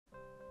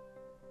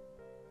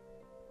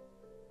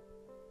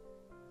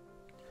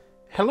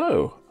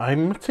Hello,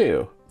 I'm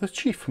Matteo, the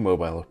Chief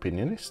Mobile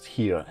Opinionist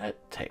here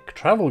at Tech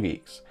Travel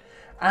Geeks,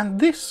 and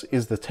this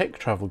is the Tech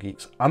Travel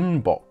Geeks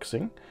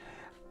unboxing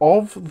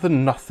of the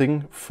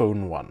Nothing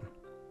Phone 1.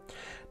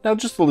 Now,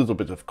 just a little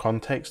bit of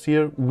context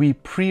here. We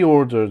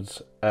pre-ordered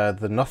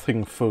the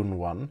Nothing Phone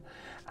 1,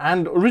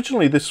 and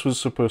originally this was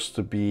supposed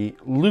to be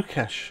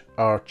Lukasz,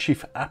 our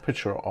Chief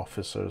Aperture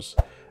Officer's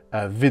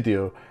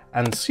video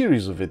and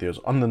series of videos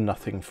on the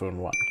Nothing Phone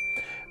 1.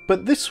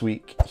 But this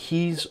week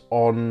he's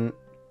on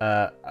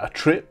a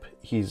trip.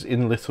 He's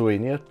in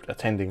Lithuania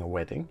attending a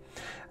wedding,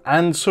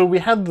 and so we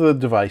had the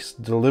device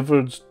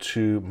delivered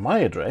to my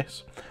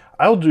address.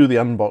 I'll do the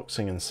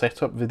unboxing and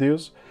setup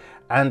videos,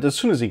 and as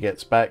soon as he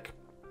gets back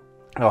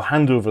I'll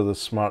hand over the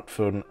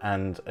smartphone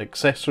and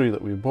accessory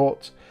that we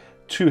bought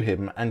to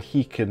him, and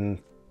he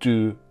can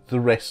do the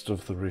rest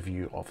of the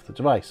review of the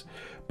device.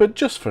 But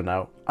just for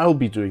now, I'll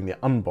be doing the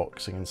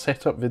unboxing and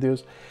setup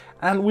videos,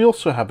 and we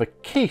also have a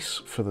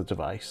case for the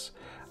device,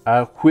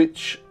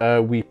 which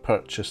we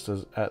purchased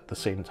at the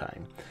same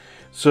time.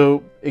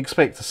 So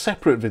expect a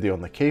separate video on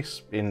the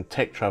case. In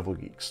Tech Travel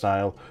Geek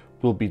style,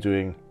 we'll be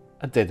doing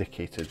a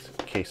dedicated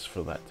case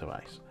for that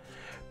device.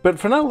 But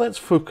for now, let's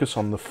focus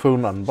on the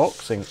phone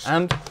unboxing.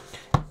 And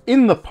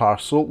in the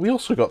parcel, we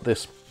also got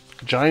this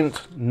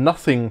giant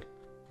Nothing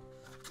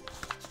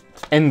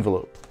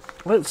envelope.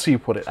 Let's see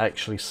what it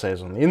actually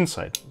says on the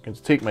inside. I'm going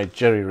to take my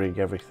jerry rig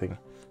everything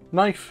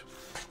knife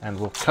and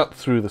we'll cut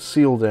through the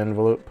sealed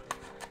envelope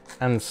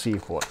and see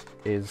what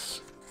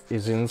is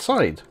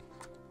inside.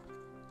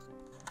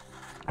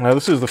 Now,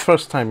 this is the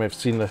first time I've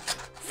seen a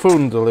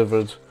phone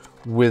delivered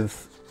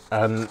with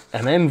an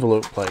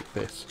envelope like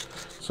this,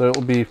 so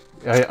it'll be,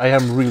 I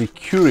am really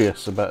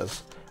curious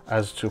about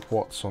as to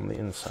what's on the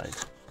inside.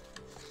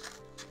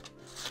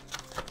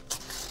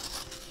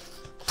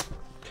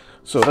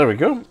 So there we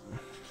go.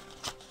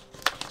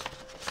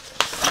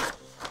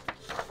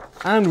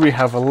 And we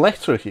have a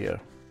letter here.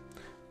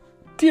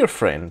 Dear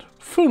friend,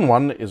 Phone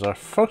 1 is our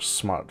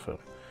first smartphone,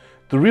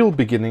 the real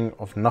beginning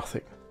of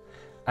nothing,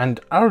 and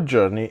our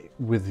journey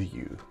with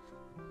you.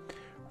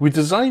 We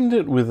designed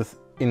it with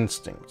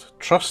instinct,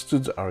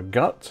 trusted our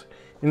gut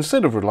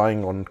instead of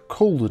relying on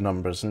cold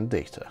numbers and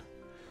data.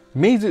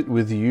 Made it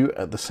with you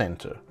at the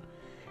center.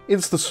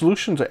 It's the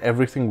solution to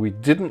everything we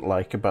didn't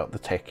like about the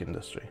tech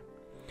industry.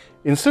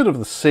 Instead of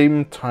the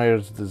same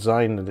tired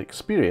design and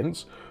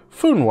experience,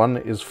 Phone 1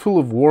 is full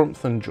of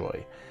warmth and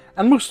joy,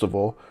 and most of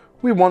all,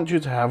 we want you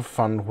to have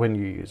fun when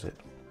you use it.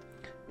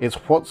 It's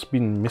what's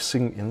been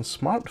missing in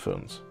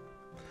smartphones.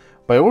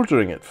 By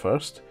ordering it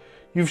first,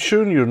 you've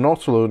shown you're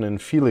not alone in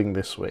feeling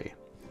this way.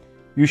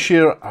 You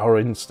share our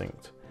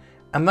instinct,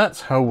 and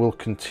that's how we'll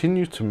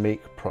continue to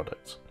make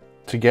products,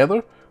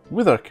 together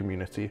with our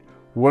community,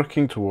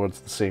 working towards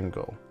the same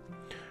goal.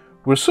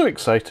 We're so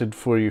excited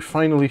for you to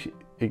finally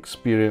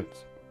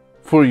experience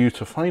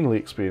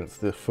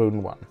the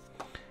Phone 1.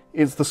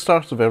 It's the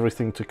start of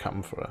everything to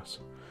come for us.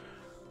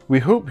 We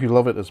hope you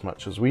love it as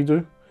much as we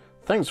do.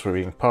 Thanks for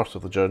being part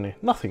of the journey,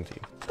 Nothing Team.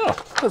 Oh,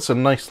 that's a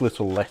nice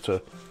little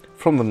letter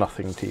from the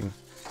Nothing Team.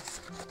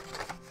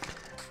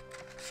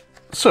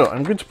 So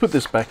I'm going to put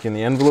this back in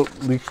the envelope.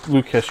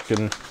 Lukasz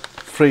can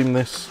frame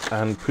this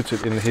and put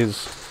it in his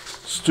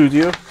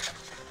studio.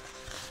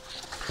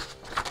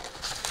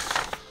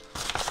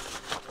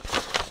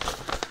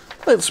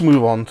 Let's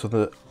move on to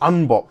the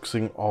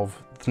unboxing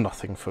of the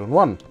Nothing Phone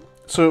 1.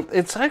 So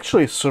it's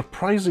actually a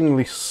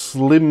surprisingly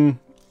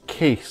slim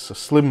case, a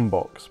slim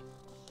box,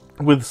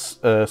 with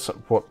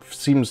what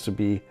seems to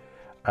be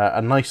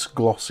a nice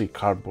glossy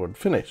cardboard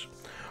finish.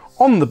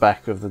 On the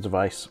back of the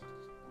device,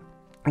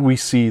 we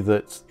see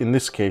that in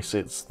this case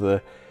it's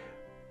the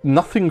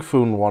Nothing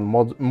Phone 1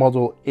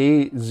 model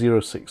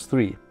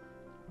A063.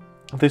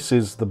 This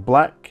is the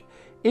black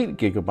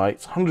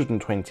 8GB,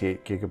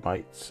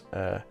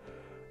 128GB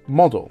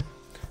model.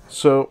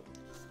 So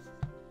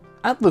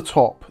at the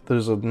top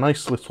there's a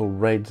nice little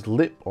red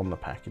lip on the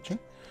packaging.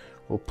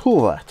 We'll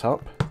pull that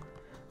up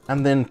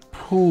and then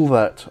pull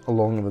that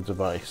along the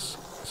device.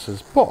 It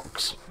says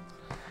box,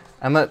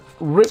 and that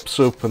rips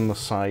open the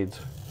side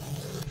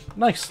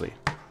nicely.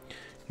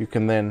 You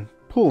can then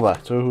pull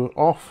that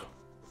off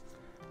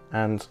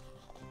and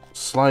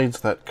slide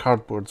that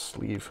cardboard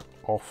sleeve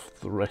off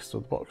the rest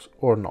of the box,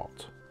 or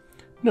not.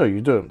 No,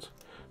 you don't.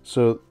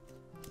 So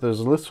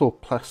there's a little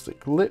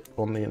plastic lip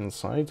on the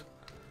inside.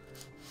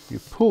 You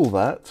pull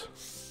that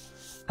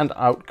and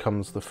out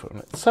comes the phone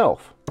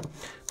itself.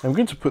 I'm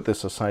going to put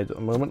this aside at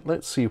the moment.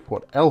 Let's see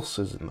what else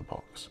is in the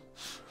box.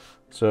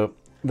 So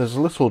there's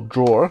a little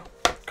drawer,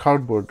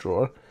 cardboard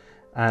drawer,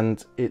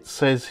 and it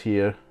says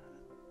here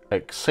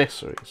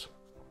accessories.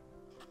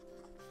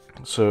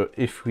 So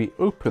if we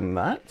open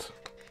that,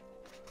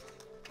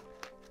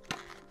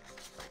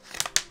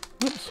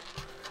 oops,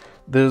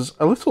 there's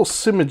a little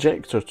SIM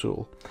ejector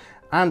tool,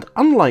 and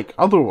unlike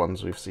other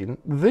ones we've seen,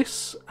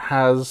 this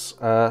has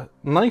a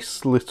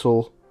nice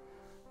little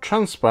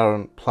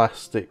transparent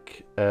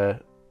plastic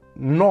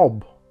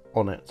knob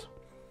on it,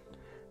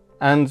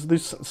 and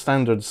this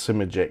standard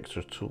SIM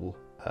ejector tool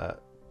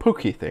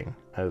pokey thing,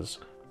 as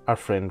our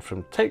friend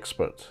from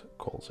TechSpert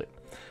calls it.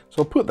 So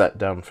I'll put that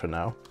down for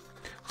now.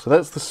 So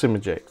that's the sim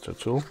ejector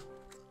tool.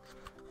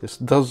 This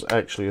does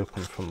actually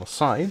open from the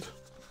side.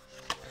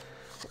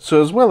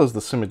 So as well as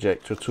the sim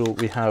ejector tool,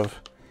 we have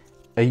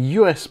a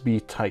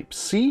USB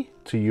Type-C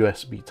to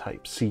USB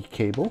Type-C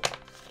cable,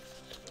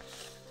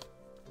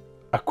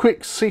 a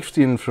quick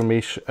safety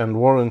information and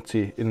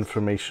warranty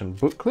information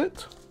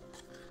booklet,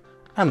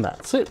 and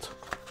that's it.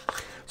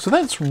 So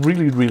that's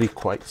really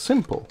quite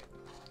simple.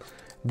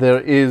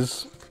 There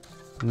is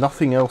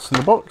nothing else in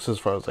the box as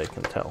far as I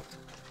can tell.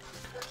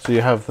 So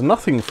you have the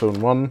Nothing Phone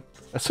 1,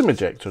 a sim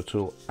ejector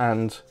tool,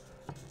 and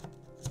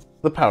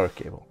the power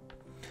cable.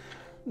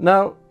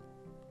 Now,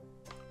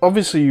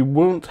 obviously you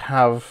won't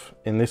have,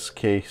 in this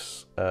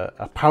case,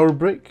 a power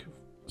brick,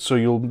 so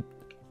you'll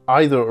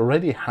either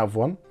already have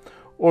one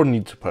or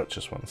need to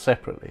purchase one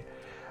separately.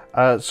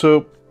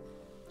 So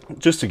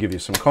just to give you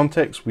some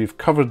context, we've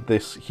covered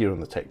this here on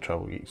the Tech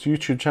Travel Geeks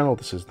YouTube channel.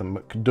 This is the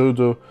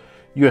McDodo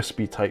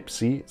USB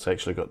Type-C. It's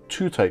actually got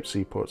two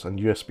Type-C ports and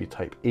USB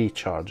Type-A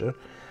charger.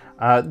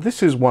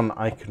 This is one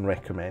I can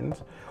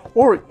recommend,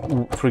 or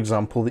for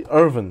example the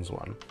Irvin's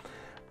one,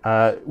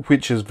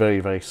 which is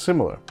very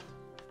similar.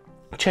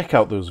 Check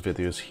out those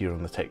videos here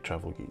on the Tech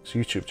Travel Geeks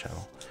YouTube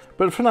channel.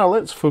 But for now,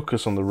 let's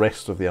focus on the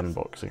rest of the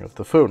unboxing of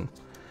the phone.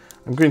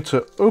 I'm going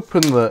to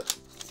open the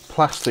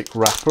plastic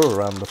wrapper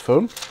around the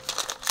phone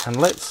and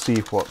let's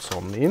see what's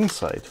on the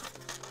inside.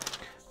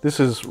 This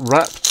is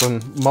wrapped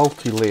on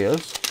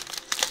multi-layers,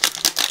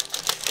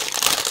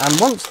 and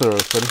once they're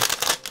open,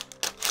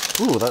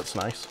 ooh, that's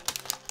nice.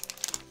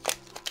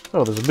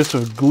 Oh, there's a bit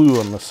of glue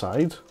on the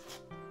side.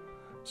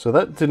 So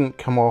that didn't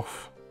come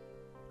off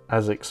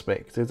as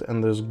expected,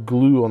 and there's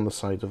glue on the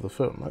side of the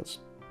phone. That's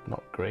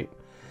not great.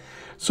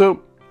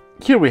 So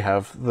here we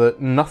have the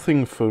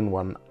Nothing Phone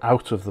 1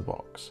 out of the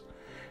box.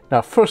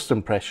 Now, first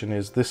impression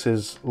is this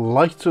is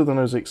lighter than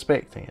I was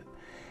expecting it.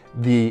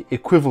 The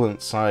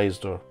equivalent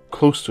sized, or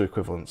close to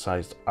equivalent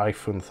sized,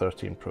 iPhone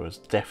 13 Pro is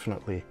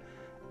definitely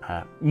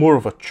more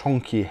of a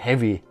chunky,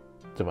 heavy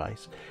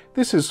device.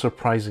 This is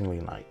surprisingly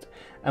light.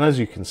 And as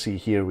you can see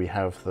here, we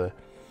have the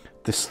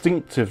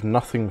distinctive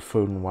Nothing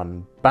Phone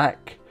 1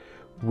 back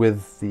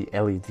with the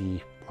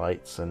LED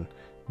lights and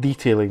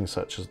detailing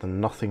such as the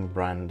Nothing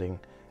branding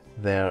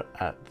there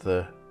at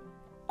the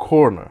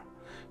corner.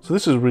 So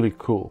this is really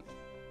cool.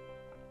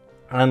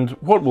 And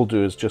what we'll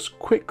do is just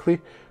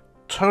quickly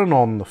turn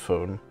on the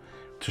phone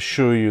to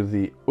show you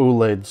the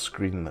OLED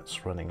screen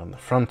that's running on the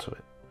front of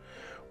it.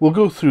 We'll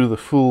go through the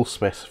full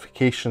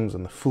specifications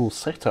and the full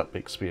setup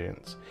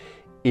experience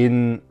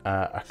in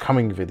a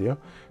coming video,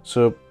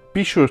 so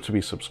be sure to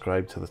be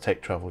subscribed to the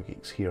Tech Travel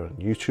Geeks here on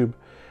YouTube.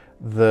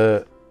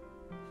 The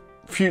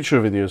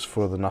future videos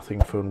for the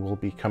Nothing Phone will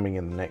be coming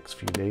in the next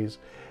few days,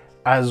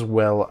 as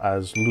well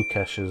as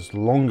Lukash's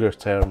longer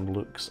term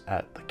looks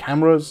at the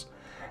cameras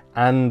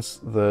and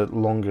the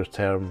longer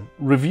term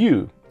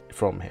review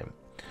from him.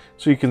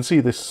 So you can see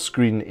this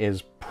screen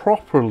is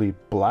properly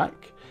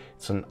black.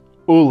 It's an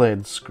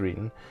OLED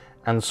screen,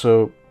 and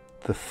so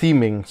the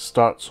theming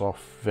starts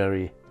off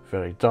very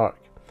dark.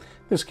 In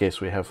this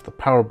case we have the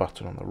power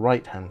button on the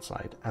right hand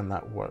side, and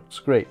that works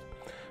great.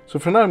 So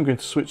for now I'm going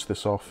to switch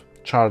this off,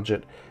 charge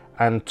it,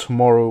 and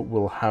tomorrow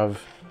we'll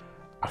have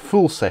a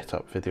full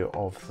setup video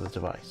of the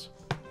device.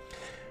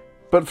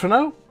 But for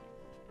now,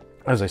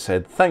 as I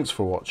said, thanks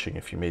for watching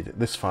if you made it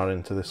this far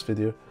into this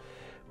video.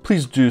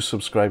 Please do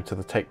subscribe to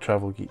the Tech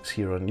Travel Geeks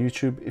here on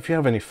YouTube. If you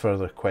have any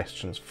further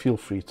questions, feel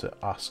free to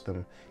ask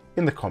them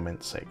in the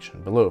comments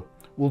section below.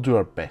 We'll do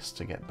our best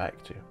to get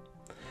back to you.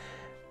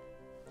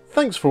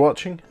 Thanks for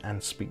watching,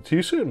 and speak to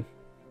you soon.